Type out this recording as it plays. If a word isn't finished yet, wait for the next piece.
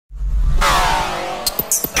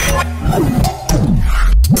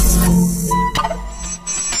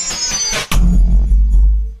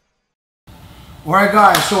Alright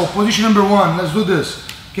guys, so position number one, let's do this.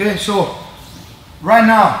 Okay, so right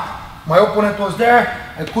now, my opponent was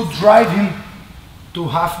there, I could drive him to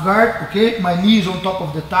half guard, okay? My knee is on top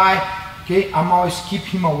of the thigh, okay? I'm always keep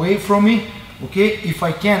him away from me, okay? If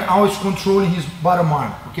I can, always controlling his bottom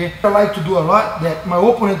arm, okay? I like to do a lot that my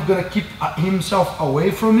opponent is gonna keep himself away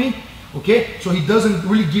from me, okay? So he doesn't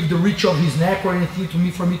really give the reach of his neck or anything to me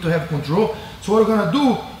for me to have control. So what I'm gonna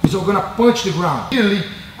do is I'm gonna punch the ground. Immediately,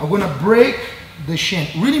 I'm gonna break the shin.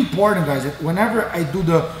 Really important, guys, that whenever I do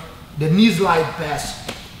the knee slide pass,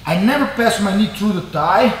 I never pass my knee through the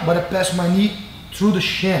thigh, but I pass my knee through the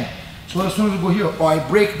shin. So as soon as I go here, or I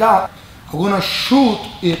break down, I'm gonna shoot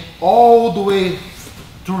it all the way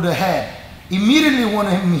through the head. Immediately when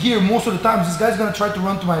I'm here, most of the times, this guy's gonna try to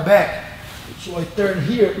run to my back. So I turn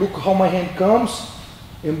here, look how my hand comes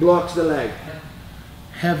and blocks the leg.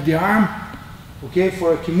 Have the arm, okay,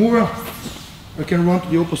 for a Kimura. I can run to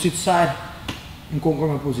the opposite side and conquer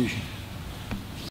my position.